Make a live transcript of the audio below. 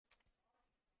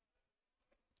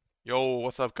Yo,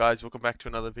 what's up guys? Welcome back to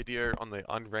another video on the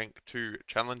Unranked 2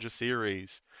 Challenger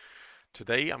series.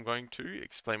 Today I'm going to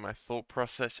explain my thought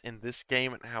process in this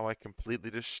game and how I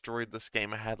completely destroyed this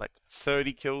game. I had like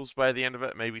 30 kills by the end of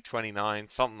it, maybe 29,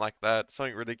 something like that,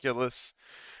 something ridiculous.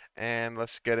 And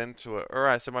let's get into it.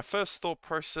 Alright, so my first thought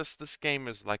process, this game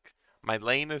is like my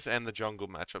laners and the jungle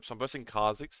matchup. So I'm both in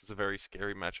Kha'Zix, it's a very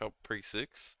scary matchup,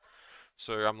 pre-6.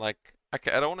 So I'm like,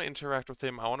 okay, I don't want to interact with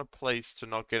him. I want a place to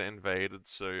not get invaded.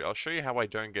 So I'll show you how I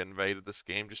don't get invaded this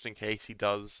game, just in case he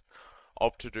does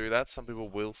opt to do that. Some people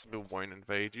will, some people won't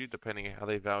invade you, depending on how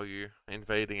they value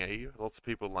invading you. Lots of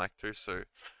people like to. So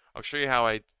I'll show you how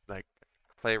I like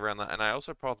play around that. And I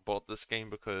also path bot this game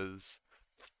because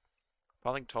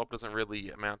pathing top doesn't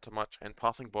really amount to much, and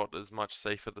pathing bot is much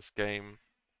safer this game.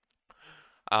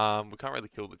 We can't really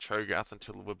kill the Cho'Gath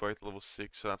until we're both level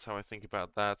 6, so that's how I think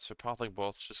about that. So Pathing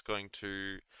Bot's just going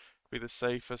to be the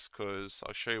safest, because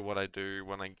I'll show you what I do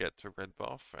when I get to red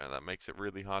buff, and that makes it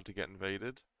really hard to get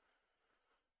invaded.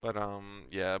 But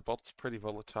yeah, bot's pretty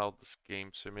volatile this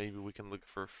game, so maybe we can look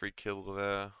for a free kill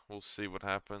there. We'll see what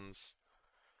happens.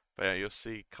 But yeah, you'll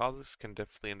see Kha'Zix can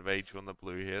definitely invade you on the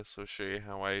blue here, so I'll show you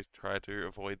how I try to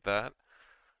avoid that.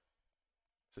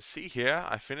 So see here,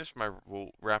 I finished my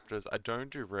raptors. I don't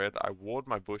do red. I ward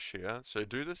my bush here. So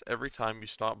do this every time you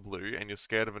start blue and you're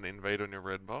scared of an invade on your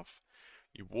red buff.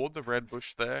 You ward the red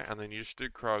bush there, and then you just do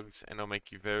Krugs, and it'll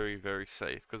make you very, very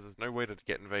safe, because there's no way to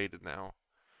get invaded now.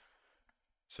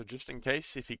 So just in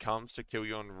case, if he comes to kill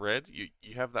you on red,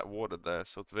 you have that warded there,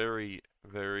 so it's very,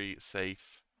 very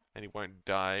safe, and he won't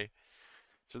die.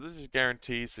 So this just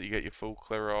guarantees that you get your full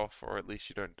clear off, or at least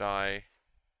you don't die.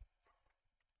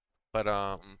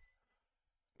 But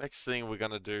next thing we're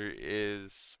gonna do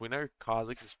is, we know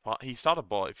Kha'Zix is he started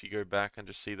bot. If you go back and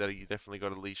just see that, he definitely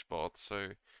got a leash bot, so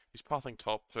he's pathing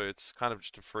top, so it's kind of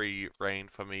just a free reign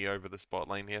for me over this bot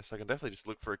lane here. So I can definitely just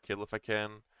look for a kill if I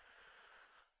can.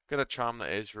 Gonna charm the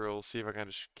Ezreal, see if I can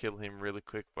just kill him really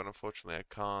quick, but unfortunately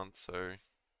I can't. So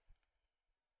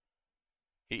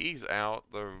he's out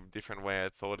the different way I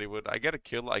thought he would. I get a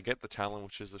kill, I get the Talon,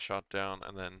 which is the shutdown,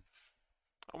 and then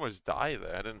almost die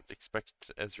there. I didn't expect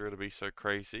Ezreal to be so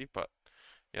crazy, but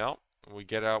yeah, we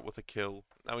get out with a kill.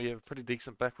 Now we have a pretty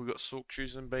decent back. We've got Sork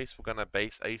shoes in base. We're gonna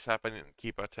base ASAP and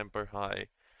keep our tempo high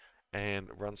and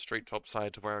run straight top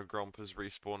side to where our Gromp is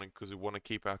respawning, because we want to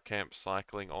keep our camp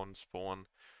cycling on spawn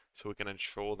so we can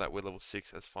ensure that we're level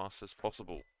 6 as fast as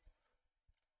possible.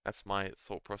 That's my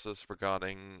thought process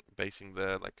regarding basing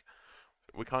there. Like,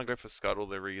 we can't go for Scuttle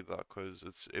there either,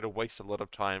 because it'll waste a lot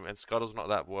of time, and Scuttle's not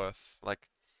that worth. Like,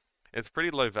 it's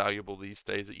pretty low valuable these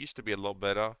days. It used to be a lot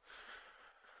better,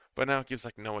 but now it gives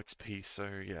like no XP, so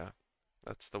yeah.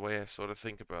 That's the way I sort of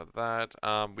think about that.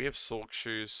 We have Sork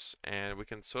shoes, and we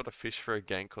can sort of fish for a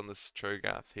gank on this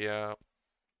Cho'Gath here,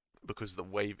 because the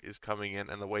wave is coming in,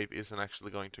 and the wave isn't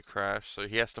actually going to crash, so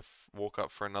he has to walk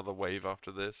up for another wave after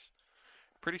this.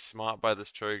 Pretty smart by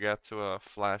this Cho'Gath to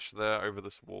flash there over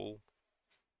this wall.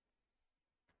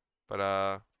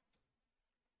 But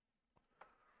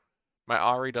my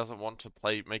Ari doesn't want to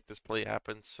make this play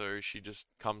happen, so she just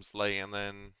comes late, and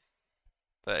then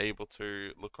they're able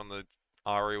to look on the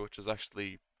Ari, which is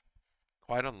actually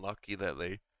quite unlucky that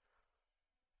they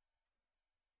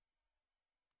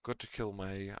got to kill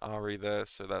my Ari there,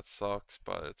 so that sucks,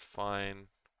 but it's fine.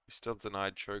 We still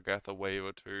denied Cho'Gath a wave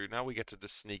or two. Now we get to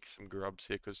just sneak some grubs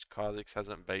here, because Kha'Zix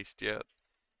hasn't based yet,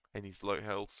 and he's low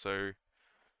health, so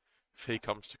if he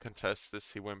comes to contest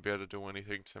this, he won't be able to do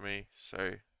anything to me.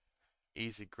 So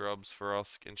easy grubs for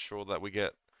us, ensure that we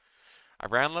get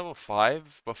around level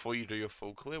 5 before you do your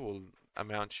full clear will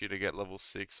amount you to get level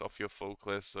 6 off your full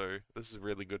clear, so this is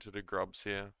really good to do grubs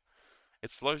here.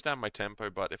 It slows down my tempo,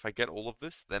 but if I get all of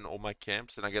this, then all my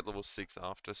camps, and I get level 6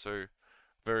 after, so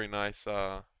very nice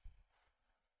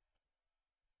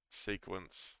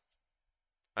sequence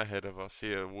ahead of us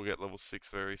here. We'll get level 6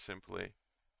 very simply.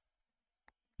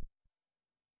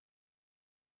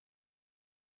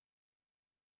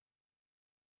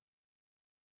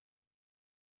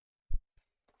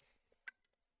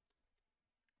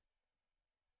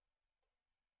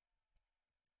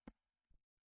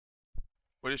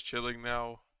 We're just chilling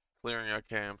now, clearing our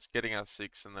camps, getting our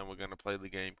 6, and then we're going to play the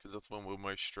game, because that's when we're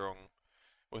most strong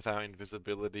with our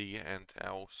invisibility and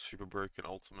our super broken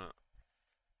ultimate.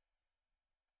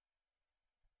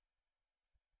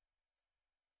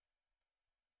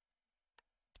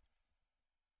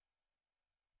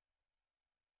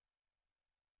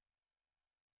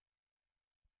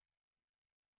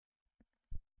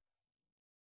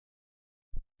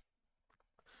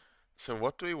 So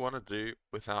what do we want to do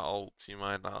with our ult, you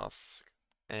might ask?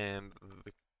 And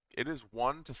It is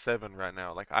 1-7 right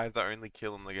now. Like, I have the only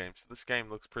kill in the game. So this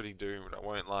game looks pretty doomed, I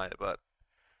won't lie. But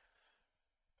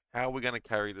how are we going to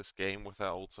carry this game with our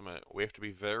ultimate? We have to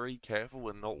be very careful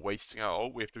and not wasting our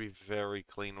ult. We have to be very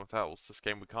clean with our ults. This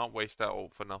game, we can't waste our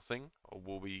ult for nothing, or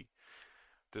we'll be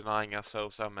denying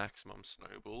ourselves our maximum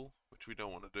snowball, which we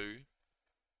don't want to do.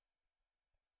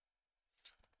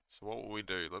 So what will we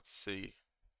do? Let's see.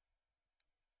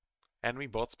 Enemy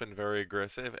bot's been very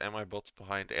aggressive, and my bot's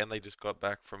behind, and they just got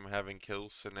back from having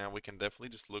kills, so now we can definitely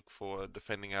just look for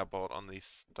defending our bot on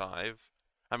this dive.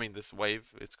 I mean, this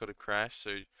wave, it's got to crash,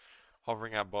 so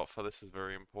hovering our bot for this is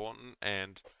very important,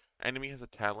 and enemy has a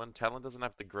Talon. Talon doesn't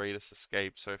have the greatest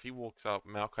escape, so if he walks up,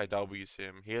 Maokai W's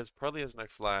him. He probably has no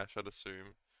flash, I'd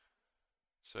assume.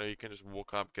 So you can just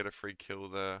walk up, get a free kill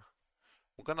there.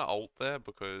 We're gonna ult there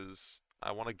because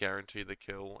I want to guarantee the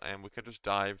kill, and we can just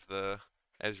dive the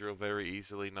Ezreal very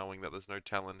easily, knowing that there's no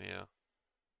Talon here.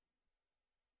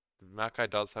 Maokai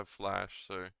does have flash,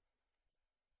 so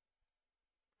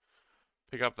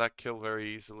pick up that kill very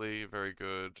easily, very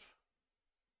good.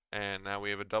 And now we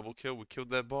have a double kill. We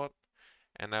killed their bot,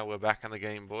 and now we're back in the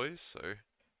game, boys. So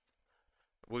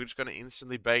we're just gonna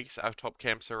instantly base. Our top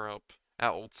camps are up,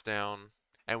 our ult's down,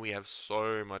 and we have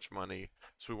so much money.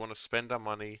 So we want to spend our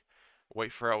money, wait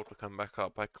for our ult to come back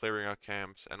up by clearing our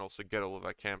camps, and also get all of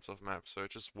our camps off map. So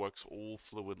it just works all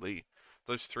fluidly.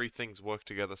 Those three things work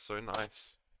together so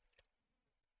nice.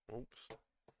 Oops.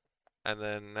 And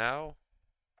then now,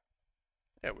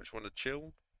 yeah, we just want to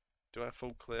chill, do our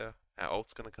full clear. Our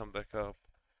ult's gonna come back up,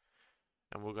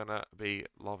 and we're gonna be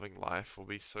loving life. We'll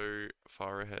be so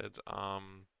far ahead.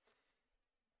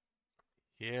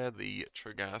 Yeah, the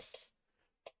Trigath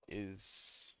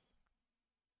is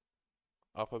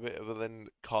up a bit, other than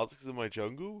Kha'Zix in my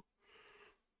jungle,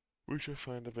 which I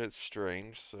find a bit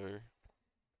strange, so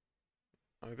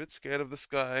I'm a bit scared of this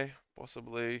guy,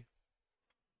 possibly,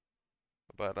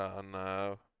 but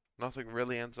no, nothing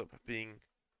really ends up being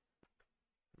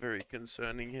very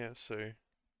concerning here, so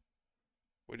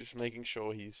we're just making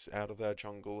sure he's out of our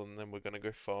jungle, and then we're gonna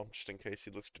go farm just in case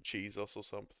he looks to cheese us or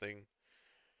something.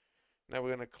 Now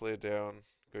we're gonna clear down,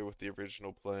 go with the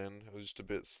original plan. It was just a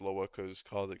bit slower because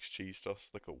Kha'Zix cheesed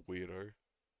us like a weirdo.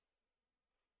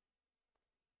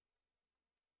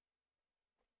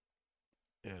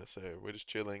 Yeah, so we're just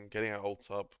chilling, getting our ult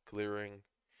up, clearing,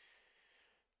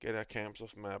 get our camps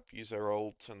off map, use our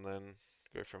ult, and then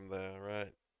go from there,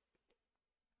 right?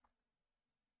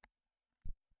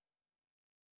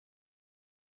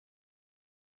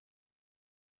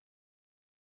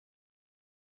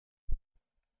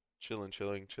 Chilling,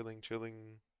 chilling, chilling,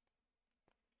 chilling.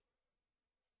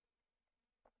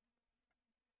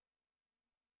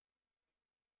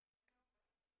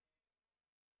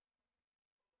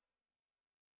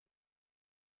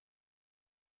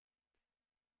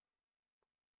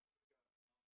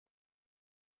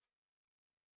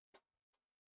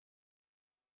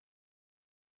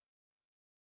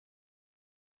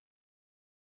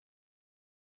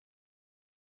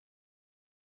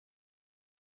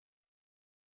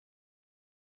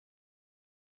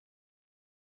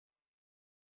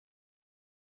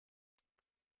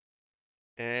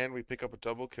 And we pick up a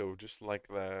double kill just like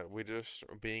that. We're just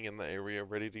being in the area,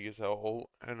 ready to use our ult,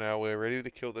 and now we're ready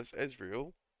to kill this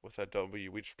Ezreal with that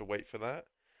W. We just have to wait for that.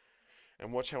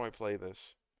 And watch how I play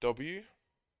this. W,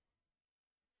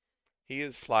 he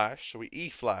is flash, so we E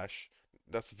flash.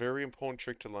 That's a very important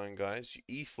trick to learn, guys. You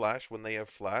E flash when they have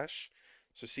flash.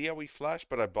 So see how we flash,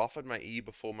 but I buffered my E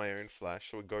before my own flash,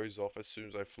 so it goes off as soon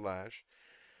as I flash.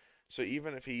 So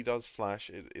even if he does flash,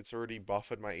 it's already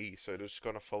buffered my E, so it's just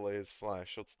gonna follow his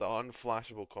flash. So it's the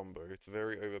unflashable combo. It's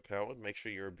very overpowered. Make sure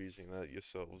you're abusing that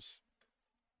yourselves.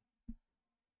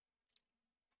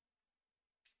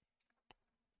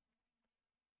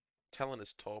 Talent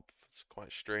is top. It's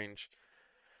quite strange.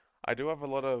 I do have a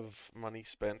lot of money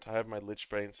spent. I have my Lich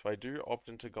Bane, so I do opt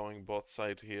into going bot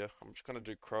side here. I'm just gonna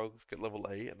do Krogs, get level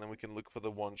 8, and then we can look for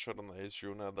the one shot on the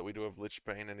Ezreal now that we do have Lich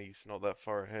Bane and he's not that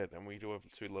far ahead, and we do have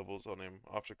 2 levels on him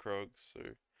after Krogs, so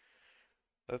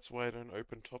that's why I don't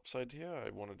open top side here. I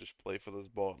want to just play for this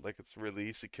bot. Like, it's really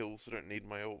easy kills, so I don't need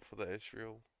my ult for the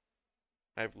Ezreal.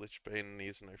 I have Lich Bane and he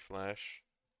has no flash.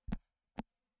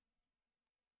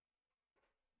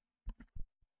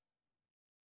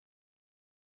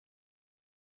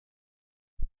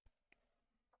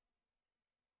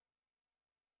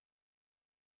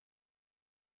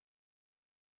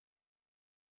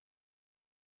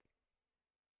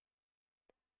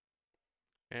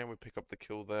 And we pick up the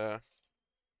kill there.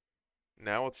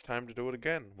 Now it's time to do it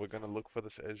again. We're going to look for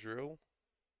this Ezreal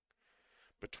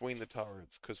between the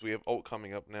turrets, because we have ult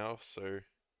coming up now, so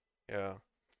yeah.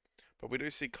 But we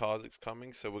do see Kha'Zix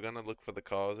coming, so we're gonna look for the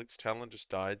Kha'Zix. Talon just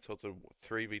died, so it's a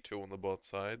 3v2 on the bot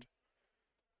side.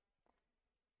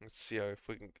 Let's see how if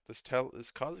we can. This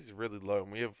Kha'Zix is really low,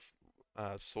 and we have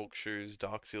Sork Shoes,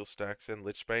 Dark Seal stacks, and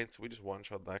Lichbane, so we just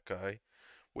one-shot that guy.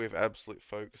 We have Absolute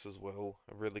Focus as well,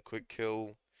 a really quick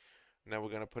kill. Now we're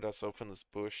gonna put ourselves in this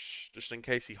bush, just in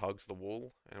case he hugs the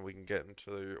wall, and we can get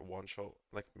into one-shot,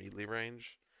 like, melee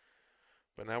range.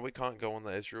 But now we can't go on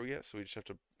the Ezreal yet, so we just have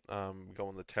to go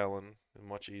on the Talon, a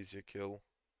much easier kill.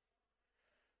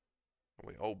 And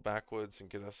we ult backwards and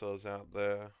get ourselves out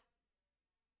there.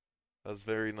 That's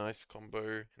very nice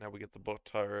combo. Now we get the bot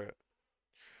turret.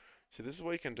 See, this is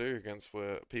what you can do against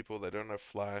people that don't have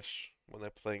flash. When they're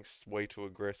playing way too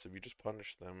aggressive, you just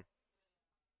punish them.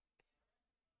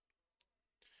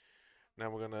 Now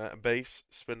we're gonna base,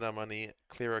 spend our money,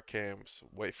 clear our camps,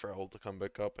 wait for our ult to come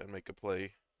back up and make a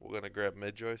play. We're gonna grab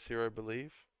Medjoyce here, I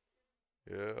believe.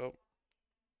 Yep.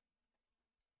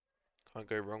 Can't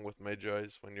go wrong with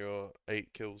Medjoyce when you're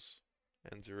 8 kills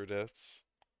and 0 deaths.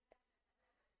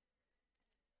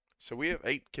 So we have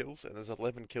 8 kills and there's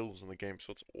 11 kills in the game,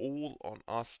 so it's all on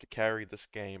us to carry this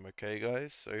game, okay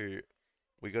guys? So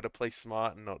we gotta play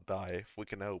smart and not die if we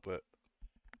can help it.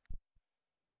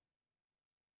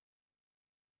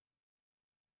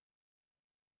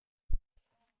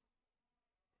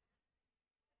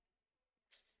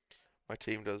 My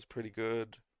team does pretty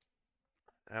good.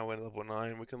 Now we're level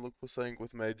 9, we can look for something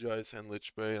with Magi's and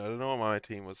Lichbane. I don't know what my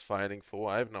team was fighting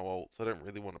for. I have no ult, so I don't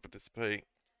really want to participate.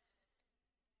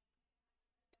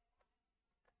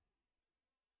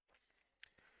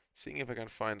 Seeing if I can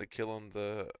find a kill on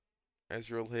the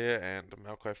Ezreal here, and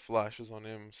Maokai flashes on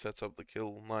him, sets up the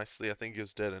kill nicely. I think he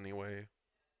was dead anyway.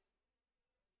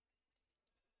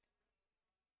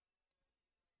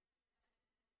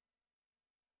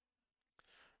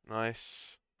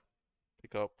 Nice.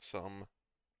 Pick up some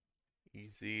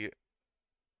easy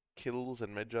kills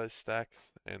and Magi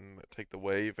stacks and take the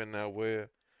wave, and now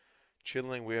we're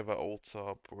chilling. We have our ults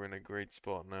up. We're in a great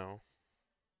spot now.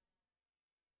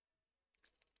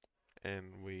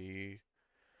 And we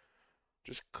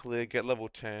just clear, get level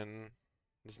 10.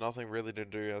 There's nothing really to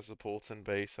do as supports and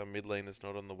base. Our mid lane is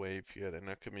not on the wave yet, and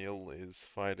our Camille is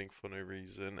fighting for no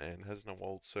reason and has no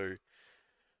ult, so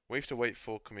we have to wait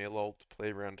for Camille ult to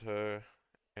play around her,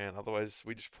 and otherwise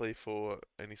we just play for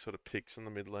any sort of picks in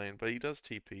the mid lane. But he does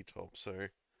TP top, so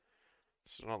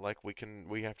it's not like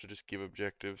we have to just give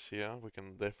objectives here. We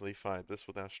can definitely fight this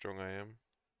with how strong I am.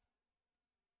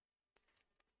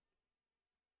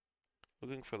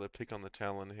 Looking for the pick on the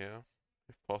Talon here,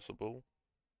 if possible.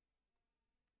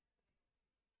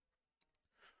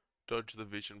 Dodge the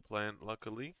vision plant,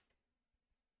 luckily.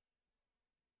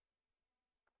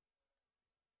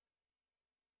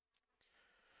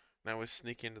 Now we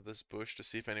sneak into this bush to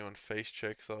see if anyone face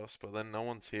checks us, but then no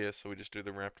one's here, so we just do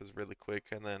the raptors really quick,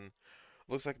 and then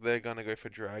looks like they're gonna go for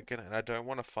dragon, and I don't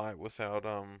want to fight without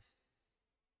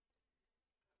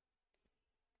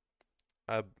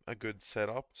a good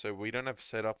setup. So we don't have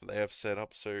setup, they have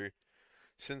setup, so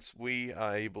since we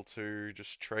are able to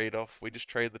just trade off, we just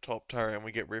trade the top tower and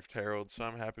we get Rift Herald, so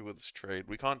I'm happy with this trade.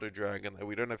 We can't do dragon though,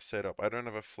 we don't have setup, I don't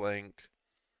have a flank.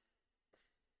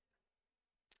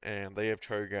 And they have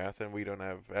Cho'Gath and we don't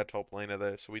have our top laner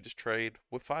there, so we just trade.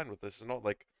 We're fine with this. It's not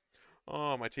like,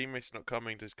 oh, my teammate's not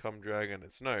coming to come dragon.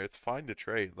 It's fine to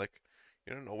trade. Like,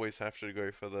 you don't always have to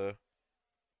go for the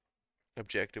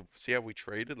objective. See how we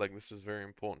traded? Like, this is very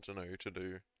important to know to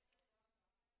do.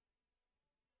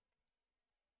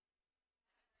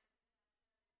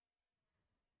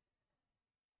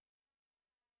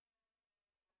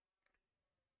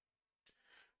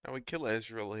 Now we kill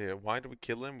Ezreal here. Why do we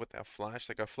kill him with our flash?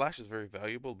 Like, our flash is very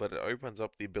valuable, but it opens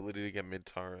up the ability to get mid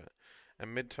turret.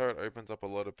 And mid turret opens up a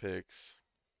lot of picks.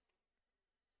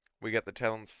 We get the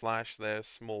Talon's flash there.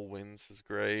 Small wins is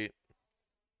great.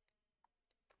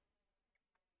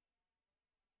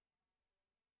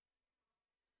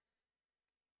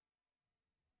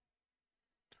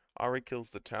 Ari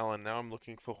kills the Talon. Now I'm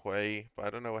looking for Hui, but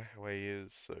I don't know where Hui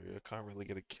is, so I can't really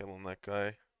get a kill on that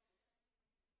guy.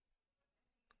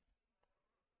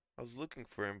 I was looking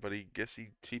for him, but he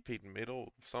TP'd mid or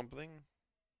something.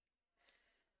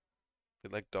 He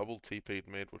like double TP'd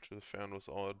mid, which I found was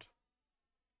odd.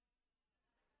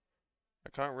 I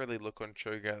can't really look on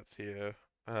Cho'Gath here.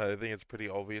 I think it's pretty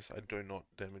obvious I do not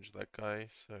damage that guy,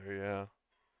 so yeah.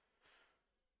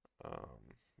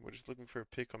 We're just looking for a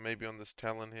pick, or maybe on this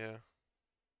Talon here.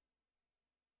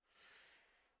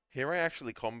 Here I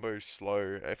actually combo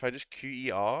slow. If I just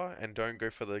QER and don't go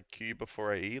for the Q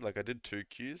before I E, like I did 2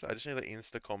 Qs, I just need to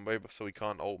insta combo so we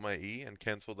can't ult my E and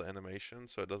cancel the animation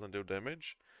so it doesn't deal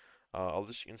damage. I'll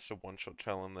just insta one-shot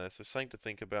Talon there. So something to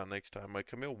think about next time. My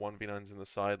Camille 1v9's in the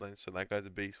side lane, so that guy's a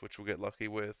beast, which we'll get lucky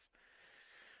with.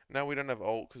 Now we don't have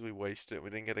ult because we wasted it. We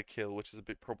didn't get a kill, which is a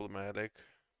bit problematic.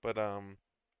 But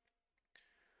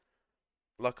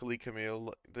luckily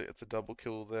Camille, it's a double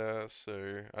kill there.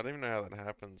 So I don't even know how that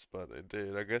happens, but it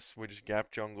did. I guess we just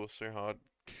gap jungle so hard.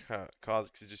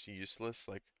 Kha'Zix is just useless.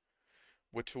 Like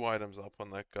we're 2 items up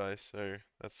on that guy, so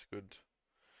that's good.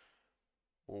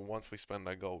 Well, once we spend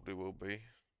our gold, we will be.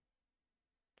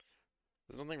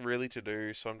 There's nothing really to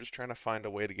do, so I'm just trying to find a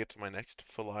way to get to my next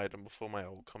full item before my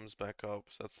ult comes back up.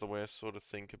 So that's the way I sort of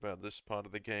think about this part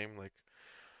of the game. Like,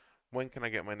 when can I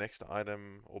get my next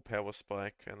item or power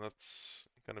spike? And that's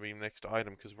going to be next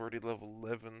item because we're already level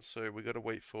 11, so we got to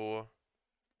wait for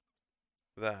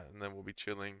that, and then we'll be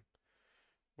chilling.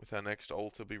 With our next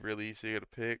ult, it'll be really easy to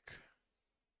pick.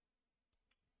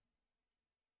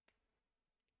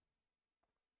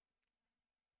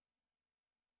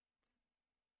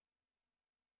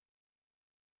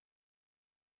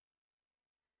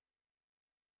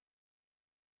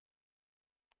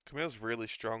 Camille's really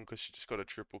strong because she just got a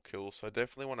triple kill, so I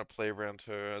definitely want to play around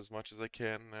her as much as I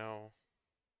can now.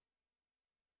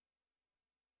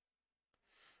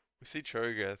 We see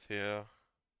Cho'Gath here,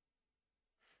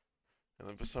 and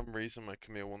then for some reason my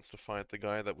Camille wants to fight the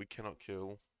guy that we cannot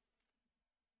kill.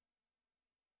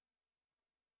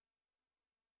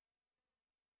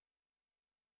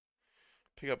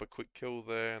 Pick up a quick kill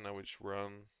there, and now we just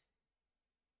run.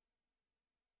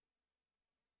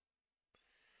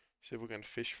 See if we can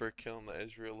fish for a kill on the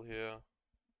Ezreal here.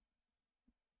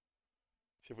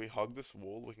 See if we hug this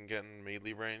wall, we can get in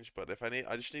melee range. But if I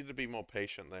just need to be more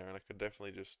patient there, and I could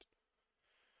definitely just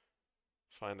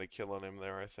find a kill on him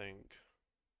there, I think.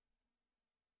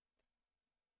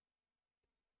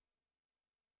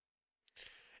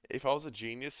 If I was a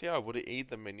genius here, I would have E'd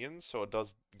the minions, so it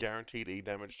does guaranteed E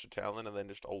damage to Talon, and then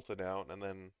just ulted out, and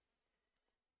then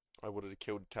I would have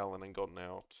killed Talon and gotten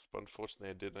out. But unfortunately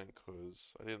I didn't,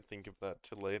 because I didn't think of that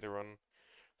till later on.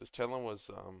 This Talon was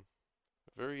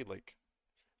very, like,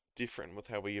 different with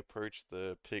how he approached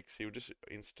the picks. He would just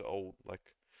insta ult,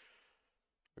 like,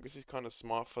 I guess he's kind of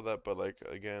smart for that, but like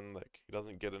again, like he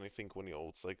doesn't get anything when he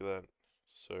ults like that.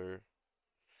 So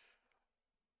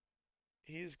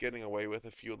he is getting away with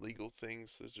a few illegal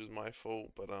things, which is my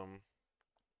fault, but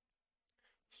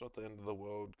it's not the end of the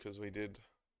world because we did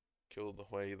kill the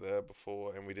Hui there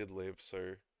before and we did live,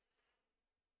 so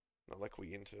not like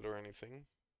we entered or anything.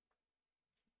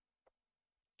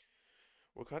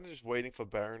 We're kind of just waiting for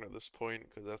Baron at this point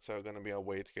because that's going to be our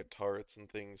way to get turrets and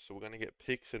things. So we're going to get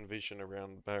picks and vision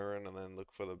around Baron and then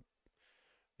look for the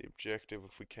objective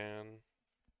if we can.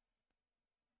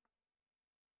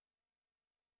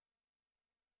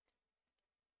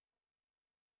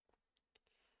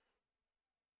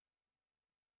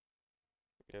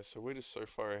 Yeah, so we're just so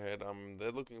far ahead.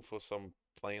 They're looking for some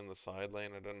play in the side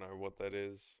lane. I don't know what that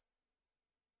is.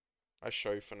 I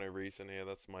show for no reason here.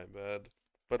 That's my bad.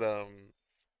 But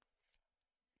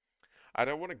I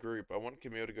don't want a group. I want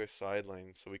Camille to go side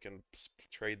lane so we can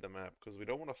trade the map because we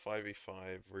don't want a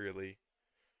 5v5 really.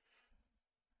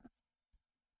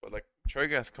 But like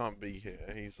Cho'Gath can't be here.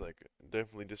 He's like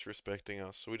definitely disrespecting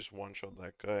us. So we just one-shot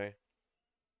that guy.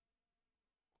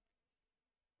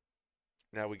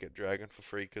 Now we get Dragon for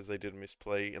free because they did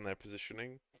misplay in their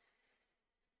positioning.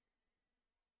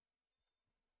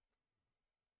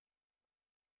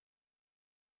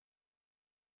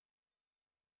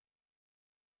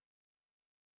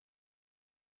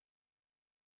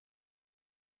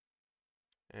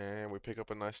 And we pick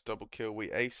up a nice double kill. We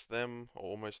ace them, or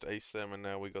almost ace them, and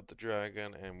now we got the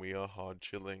dragon, and we are hard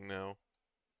chilling now.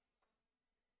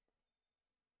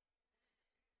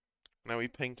 Now we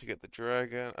ping to get the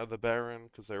dragon, the baron,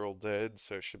 because they're all dead,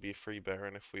 so it should be a free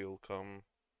baron if we all come.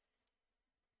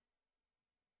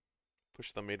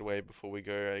 Push the midway before we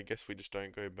go. I guess we just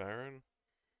don't go baron.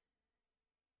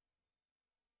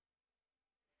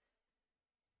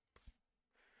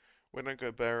 We don't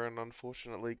go baron,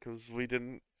 unfortunately, because we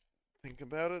didn't think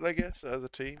about it, I guess, as a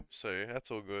team, so that's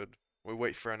all good. We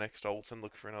wait for our next ult and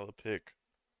look for another pick.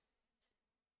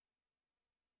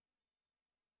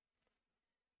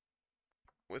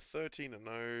 We're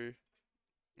 13-0.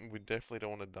 We definitely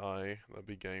don't want to die. That'd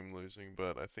be game losing,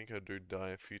 but I think I do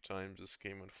die a few times this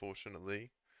game,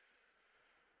 unfortunately.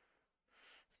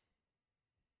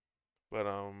 But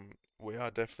we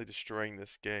are definitely destroying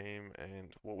this game,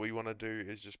 and what we want to do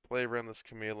is just play around this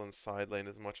Camille and side lane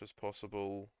as much as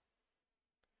possible,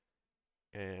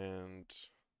 and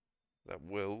that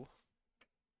will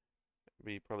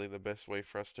be probably the best way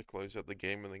for us to close out the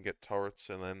game and then get turrets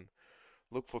and then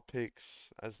Look for picks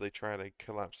as they try to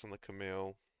collapse on the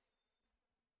Camille.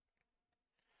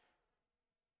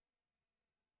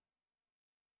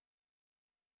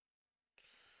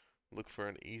 Look for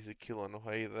an easy kill on the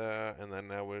way there, and then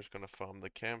now we're just going to farm the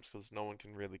camps because no one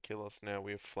can really kill us now.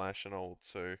 We have flash and ult,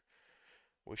 so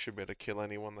we should be able to kill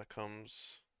anyone that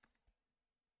comes.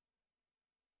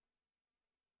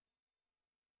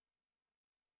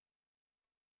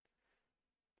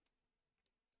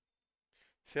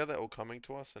 See how they're all coming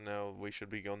to us, and now we should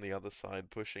be on the other side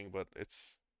pushing, but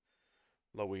it's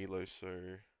low elo, so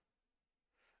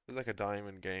it's like a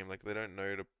diamond game. Like they don't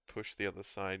know to push the other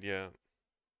side yet.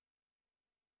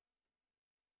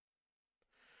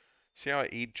 See how I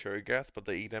E'd Cho'Gath, but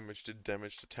the E damage did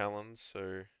damage to Talons,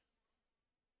 so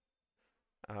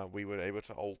we were able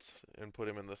to ult and put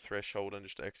him in the threshold and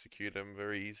just execute him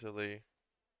very easily.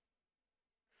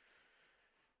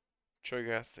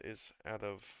 Cho'Gath is out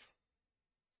of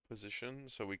position,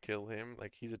 so we kill him.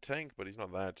 Like, he's a tank, but he's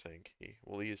not that tanky.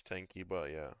 Well, he is tanky,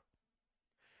 but yeah.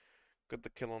 Got the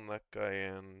kill on that guy,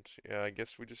 and yeah, I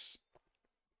guess we just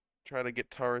try to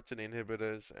get turrets and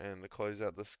inhibitors and close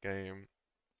out this game.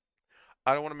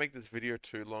 I don't want to make this video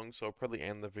too long, so I'll probably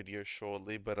end the video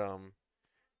shortly, but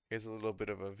here's a little bit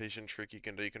of a vision trick you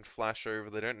can do. You can flash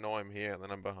over, they don't know I'm here, and then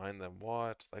I'm behind them.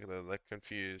 What? Like, they're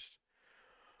confused.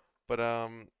 But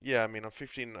yeah, I mean, I'm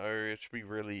 15-0. It should be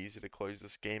really easy to close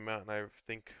this game out, and I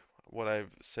think what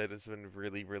I've said has been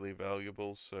really, really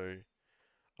valuable. So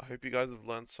I hope you guys have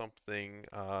learned something.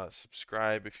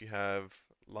 Subscribe if you have,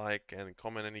 like, and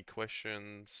comment any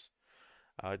questions.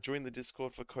 Join the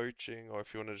Discord for coaching, or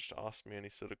if you want to just ask me any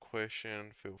sort of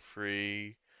question, feel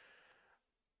free.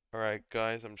 Alright,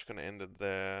 guys, I'm just going to end it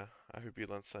there. I hope you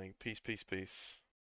learned something. Peace, peace, peace.